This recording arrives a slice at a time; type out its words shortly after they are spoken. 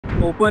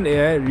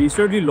OpenAI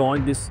recently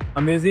launched this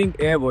amazing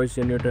AI voice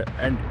generator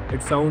and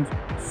it sounds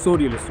so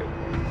realistic.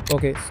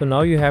 Okay, so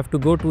now you have to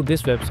go to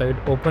this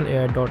website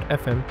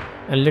openai.fm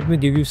and let me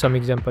give you some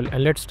example,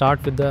 and let's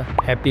start with the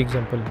happy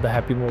example, the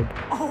happy mode.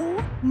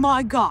 Oh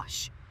my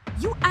gosh!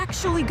 You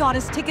actually got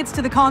us tickets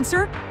to the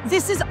concert?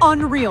 This is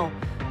unreal!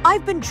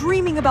 I've been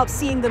dreaming about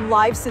seeing them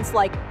live since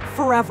like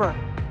forever.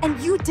 And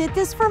you did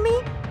this for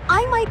me?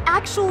 I might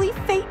actually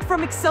faint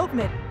from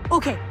excitement.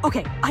 Okay,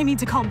 I need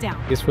to calm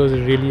down. This was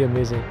really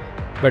amazing.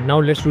 But now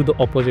let's do the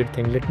opposite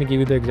thing. Let me give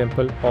you the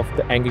example of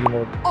the angry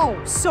mode. Oh,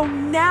 so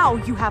now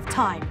you have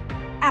time.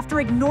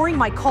 After ignoring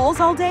my calls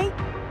all day?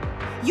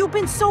 You've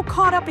been so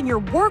caught up in your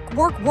work.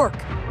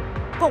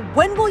 But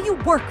when will you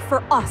work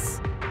for us?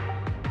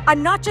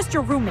 I'm not just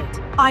your roommate,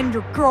 I'm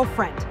your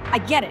girlfriend. I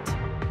get it.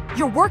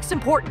 Your work's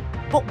important,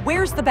 but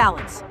where's the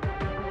balance?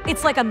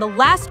 It's like I'm the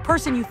last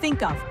person you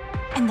think of,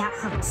 and that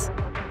hurts.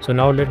 So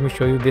now let me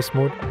show you this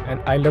mode, and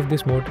I love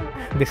this mode.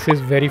 This is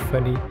very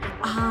funny.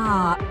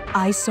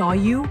 I saw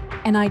you,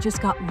 and I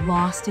just got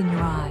lost in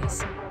your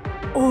eyes.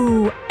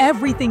 Oh,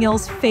 everything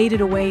else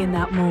faded away in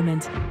that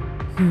moment.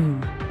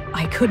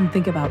 I couldn't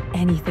think about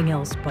anything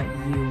else but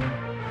you.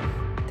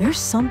 There's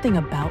something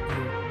about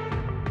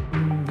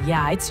you.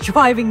 Yeah, it's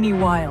driving me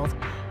wild.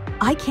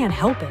 I can't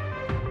help it.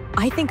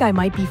 I think I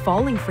might be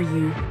falling for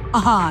you.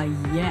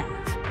 Yeah.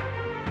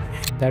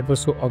 That was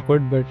so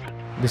awkward, but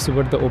this is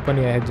what the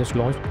OpenAI has just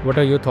launched. What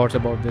are your thoughts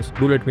about this?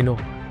 Do let me know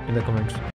in the comments.